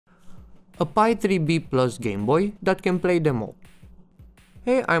a Pi3B Plus Game Boy that can play them all.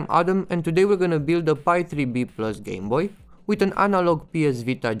 Hey, I'm Adam and today we're gonna build a Pi3B Plus Game Boy with an analog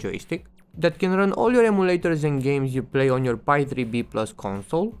PSvita joystick that can run all your emulators and games you play on your Pi3B Plus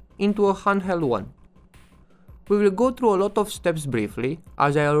console into a handheld one. We will go through a lot of steps briefly,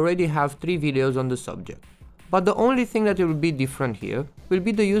 as I already have 3 videos on the subject, but the only thing that will be different here will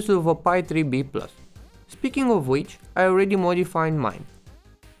be the use of a Pi3B Plus. Speaking of which, I already modified mine.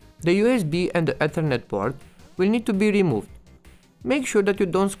 The USB and the Ethernet port will need to be removed. Make sure that you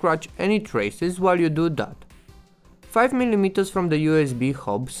don't scratch any traces while you do that. 5mm from the USB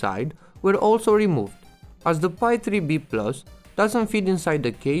hub side were also removed, as the Pi3B Plus doesn't fit inside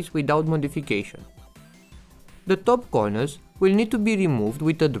the case without modification. The top corners will need to be removed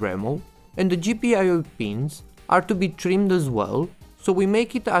with a Dremel, and the GPIO pins are to be trimmed as well, so we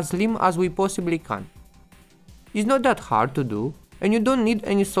make it as slim as we possibly can. It's not that hard to do, and you don't need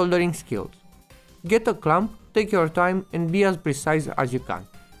any soldering skills. Get a clamp, take your time and be as precise as you can.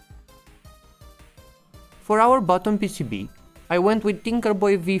 For our bottom PCB, I went with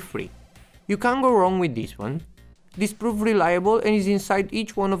Tinkerboy V3. You can't go wrong with this one. This proved reliable and is inside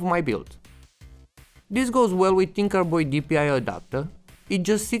each one of my builds. This goes well with Tinkerboy DPI adapter. It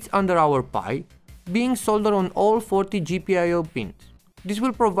just sits under our Pi, being soldered on all 40 GPIO pins. This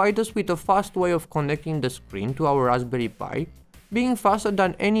will provide us with a fast way of connecting the screen to our Raspberry Pi, being faster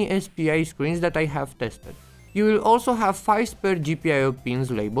than any SPI screens that I have tested. You will also have 5 spare GPIO pins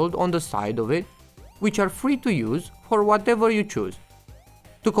labeled on the side of it, which are free to use for whatever you choose.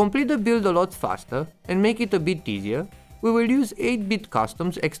 To complete the build a lot faster and make it a bit easier, we will use 8-bit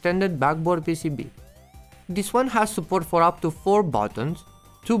Customs extended backboard PCB. This one has support for up to 4 buttons,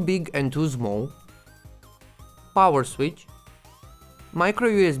 2 big and 2 small, power switch, micro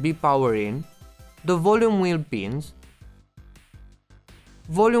USB power in, the volume wheel pins,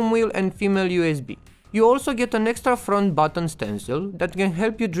 volume wheel and female USB. You also get an extra front button stencil that can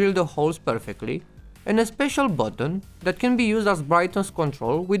help you drill the holes perfectly, and a special button that can be used as brightness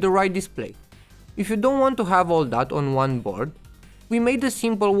control with the right display. If you don't want to have all that on one board, we made a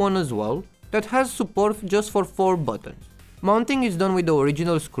simple one as well that has support just for 4 buttons. Mounting is done with the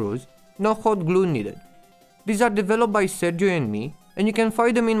original screws, no hot glue needed. These are developed by Sergio and me, and you can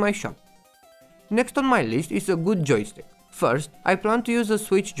find them in my shop. Next on my list is a good joystick. First, I plan to use a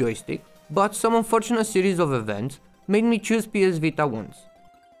Switch joystick, but some unfortunate series of events made me choose PSvita ones.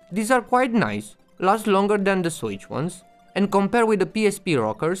 These are quite nice, last longer than the Switch ones, and compared with the PSP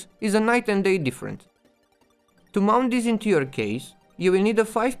rockers is a night and day difference. To mount this into your case, you will need a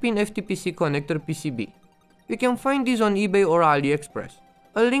 5-pin FTPC connector PCB. You can find these on eBay or AliExpress.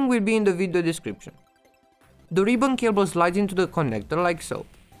 A link will be in the video description. The ribbon cable slides into the connector like so,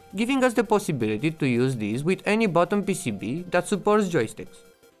 giving us the possibility to use these with any bottom PCB that supports joysticks.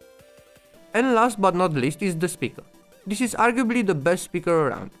 And last but not least is the speaker. This is arguably the best speaker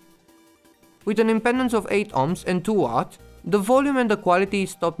around. With an impedance of 8 ohms and 2 watts, the volume and the quality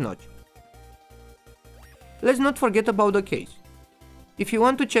is top notch. Let's not forget about the case. If you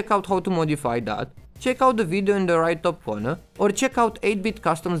want to check out how to modify that, check out the video in the right top corner or check out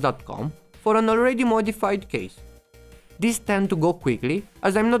 8bitcustoms.com for an already modified case. These tend to go quickly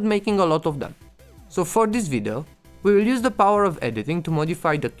as I'm not making a lot of them. So for this video, we will use the power of editing to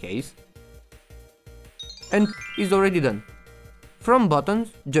modify the case, and is already done. From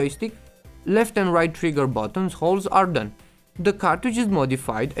buttons, joystick, left and right trigger buttons holes are done. The cartridge is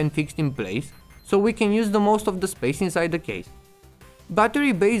modified and fixed in place, so we can use the most of the space inside the case.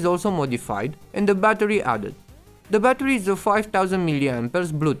 Battery bay is also modified and the battery added. The battery is a 5000 mAh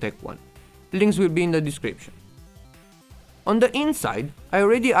Bluetech one. Links will be in the description. On the inside, I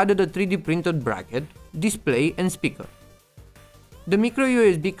already added a 3D printed bracket, display and speaker. The micro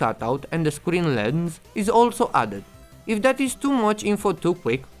USB cutout and the screen lens is also added. If that is too much info too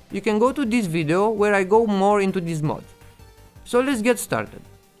quick, you can go to this video where I go more into this mod. So let's get started.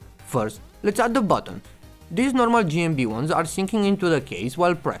 First, let's add the buttons. These normal GMB ones are sinking into the case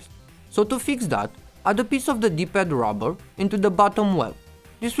while pressed. So to fix that, add a piece of the D-pad rubber into the bottom well.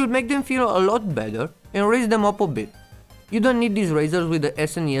 This will make them feel a lot better and raise them up a bit. You don't need these razors with the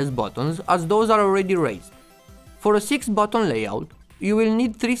SNES buttons as those are already raised. For a 6-button layout, you will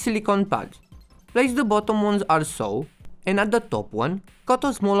need 3 silicone pads. Place the bottom ones as so, and at the top one, cut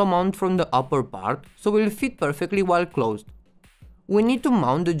a small amount from the upper part so it will fit perfectly while closed. We need to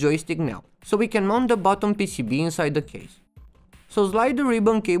mount the joystick now, so we can mount the bottom PCB inside the case. So slide the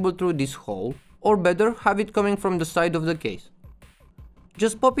ribbon cable through this hole, or better, have it coming from the side of the case.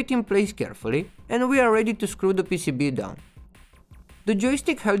 Just pop it in place carefully, and we are ready to screw the PCB down. The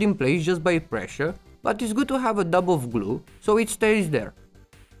joystick held in place just by pressure, but it's good to have a dab of glue so it stays there.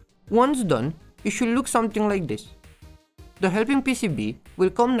 Once done, it should look something like this. The helping PCB will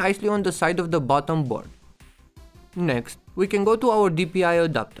come nicely on the side of the bottom board. Next, we can go to our DPI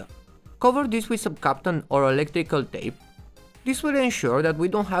adapter. Cover this with some Kapton or electrical tape. This will ensure that we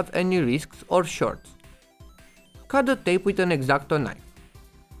don't have any risks or shorts. Cut the tape with an X-Acto knife.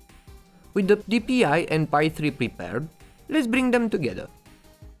 With the DPI and Pi3 prepared, let's bring them together.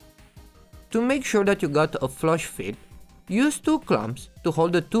 To make sure that you got a flush fit, use two clamps to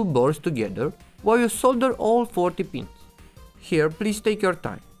hold the two boards together while you solder all 40 pins. Here, please take your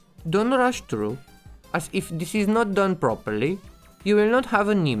time. Don't rush through, as if this is not done properly, you will not have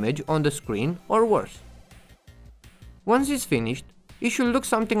an image on the screen or worse. Once it's finished, it should look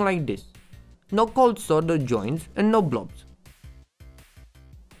something like this. No cold solder joints and no blobs.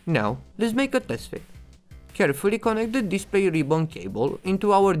 Now, let's make a test fit. Carefully connect the display ribbon cable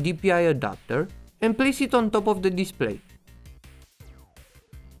into our DPI adapter and place it on top of the display.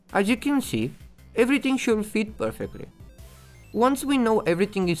 As you can see, everything should fit perfectly. Once we know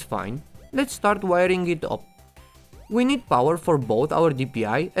everything is fine, let's start wiring it up. We need power for both our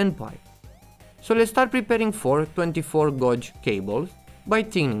DPI and Pi. So let's start preparing 4 24 gauge cables by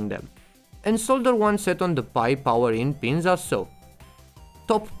thinning them, and solder one set on the Pi power in pins as so.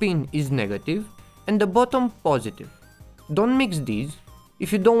 Top pin is negative and the bottom positive. Don't mix these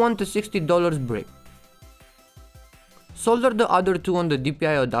if you don't want a $60 brick. Solder the other two on the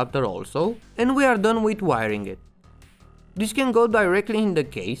DPI adapter also, and we are done with wiring it. This can go directly in the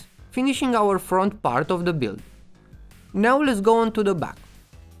case, finishing our front part of the build. Now let's go on to the back.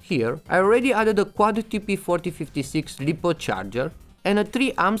 Here I already added a quad TP4056 LiPo charger and a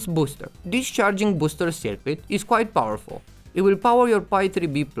 3 amps booster. This charging booster circuit is quite powerful. It will power your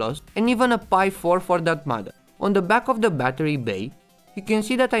Pi3B Plus and even a Pi4 for that matter. On the back of the battery bay, you can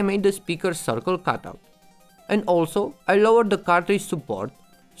see that I made the speaker circle cutout. And also, I lowered the cartridge support,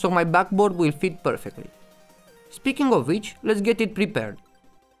 so my backboard will fit perfectly. Speaking of which, let's get it prepared.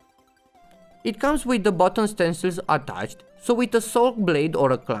 It comes with the button stencils attached, so with a sulk blade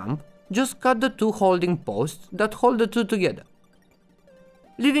or a clamp, just cut the two holding posts that hold the two together,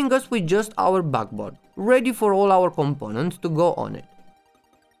 leaving us with just our backboard, ready for all our components to go on it.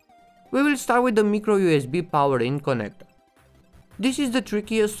 We will start with the micro USB power in connector. This is the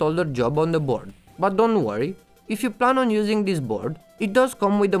trickiest solder job on the board, but don't worry, if you plan on using this board, it does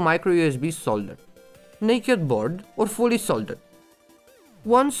come with the micro USB solder, naked board or fully soldered.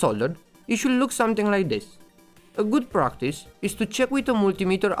 Once soldered, it should look something like this. A good practice is to check with a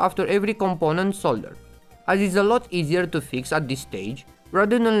multimeter after every component soldered, as it's a lot easier to fix at this stage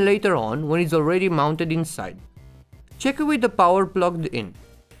rather than later on when it's already mounted inside. Check it with the power plugged in.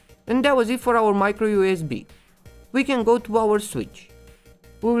 And that was it for our micro USB. We can go to our switch.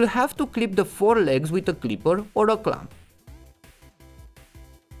 We will have to clip the 4 legs with a clipper or a clamp.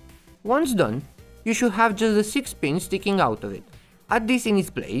 Once done, you should have just the 6 pins sticking out of it. Add this in its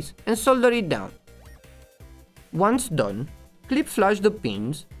place and solder it down. Once done, clip flush the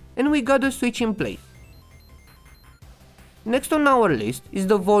pins and we got the switch in place. Next on our list is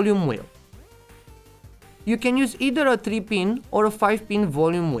the volume wheel. You can use either a 3-pin or a 5-pin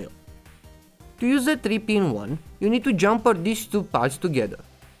volume wheel. To use the 3-pin one, you need to jumper these two pads together.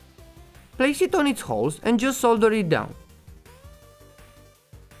 Place it on its holes and just solder it down.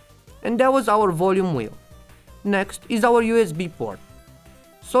 And that was our volume wheel. Next is our USB port.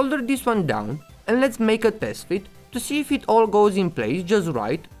 Solder this one down and let's make a test fit to see if it all goes in place just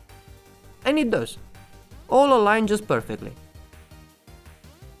right. And it does. All align just perfectly.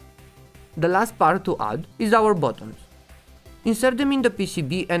 The last part to add is our buttons. Insert them in the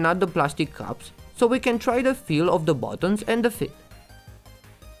PCB and add the plastic caps so we can try the feel of the buttons and the fit.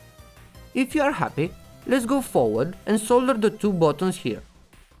 If you are happy, let's go forward and solder the 2 buttons here.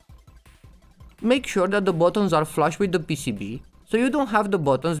 Make sure that the buttons are flush with the PCB so you don't have the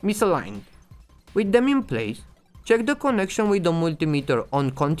buttons misaligned. With them in place, check the connection with the multimeter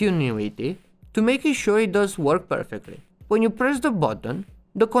on continuity to make sure it does work perfectly. When you press the button,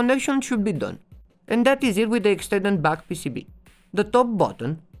 the connection should be done. And that is it with the extended back PCB. The top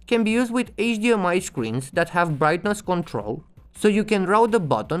button can be used with HDMI screens that have brightness control, so you can route the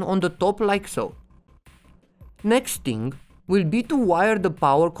button on the top like so. Next thing will be to wire the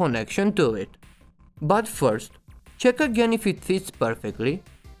power connection to it. But first, check again if it fits perfectly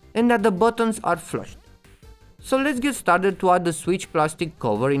and that the buttons are flushed. So let's get started to add the switch plastic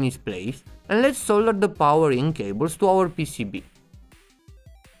cover in its place and let's solder the power in cables to our PCB.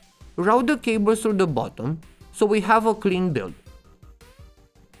 Route the cables through the bottom so we have a clean build.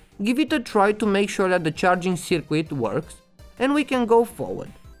 Give it a try to make sure that the charging circuit works and we can go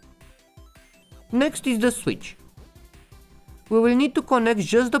forward. Next is the switch. we will need to connect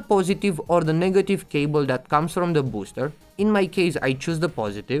just the positive or the negative cable that comes from the booster, in my case I choose the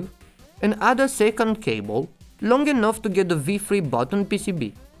positive, and add a second cable long enough to get the V3 button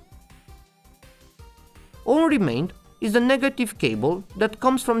PCB. All remained is the negative cable that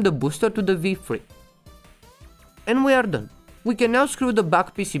comes from the booster to the V3. And we are done. We can now screw the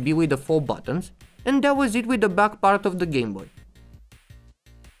back PCB with the 4 buttons, and that was it with the back part of the Game Boy.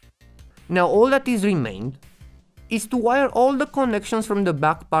 Now all that is remained is to wire all the connections from the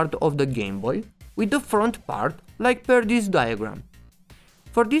back part of the Game Boy with the front part like per this diagram.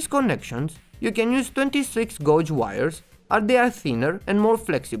 For these connections, you can use 26 gauge wires as they are thinner and more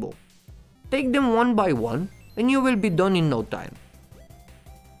flexible. Take them one by one and you will be done in no time.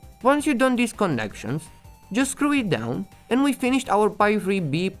 Once you've done these connections, just screw it down and we finished our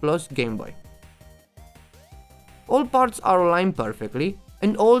Pi3B Plus Game Boy. All parts are aligned perfectly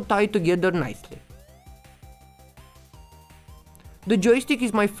and all tied together nicely. The joystick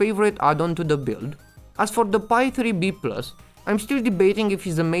is my favorite add-on to the build. As for the Pi3B Plus, I'm still debating if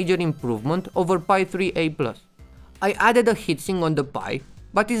it's a major improvement over Pi3A Plus. I added a heatsink on the Pi,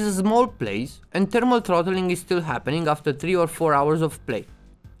 but it's a small place and thermal throttling is still happening after 3 or 4 hours of play.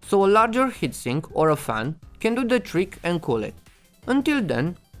 So a larger heatsink or a fan can do the trick and cool it. Until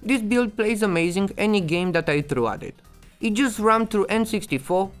then, this build plays amazing any game that I throw at it. It just ran through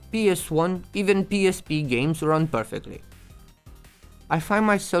N64, PS1, even PSP games run perfectly. I find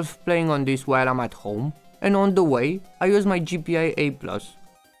myself playing on this while I'm at home, and on the way, I use my GPI A+.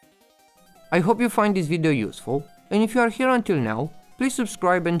 I hope you find this video useful, and if you are here until now, please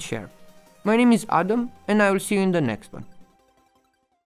subscribe and share. My name is Adam, and I will see you in the next one.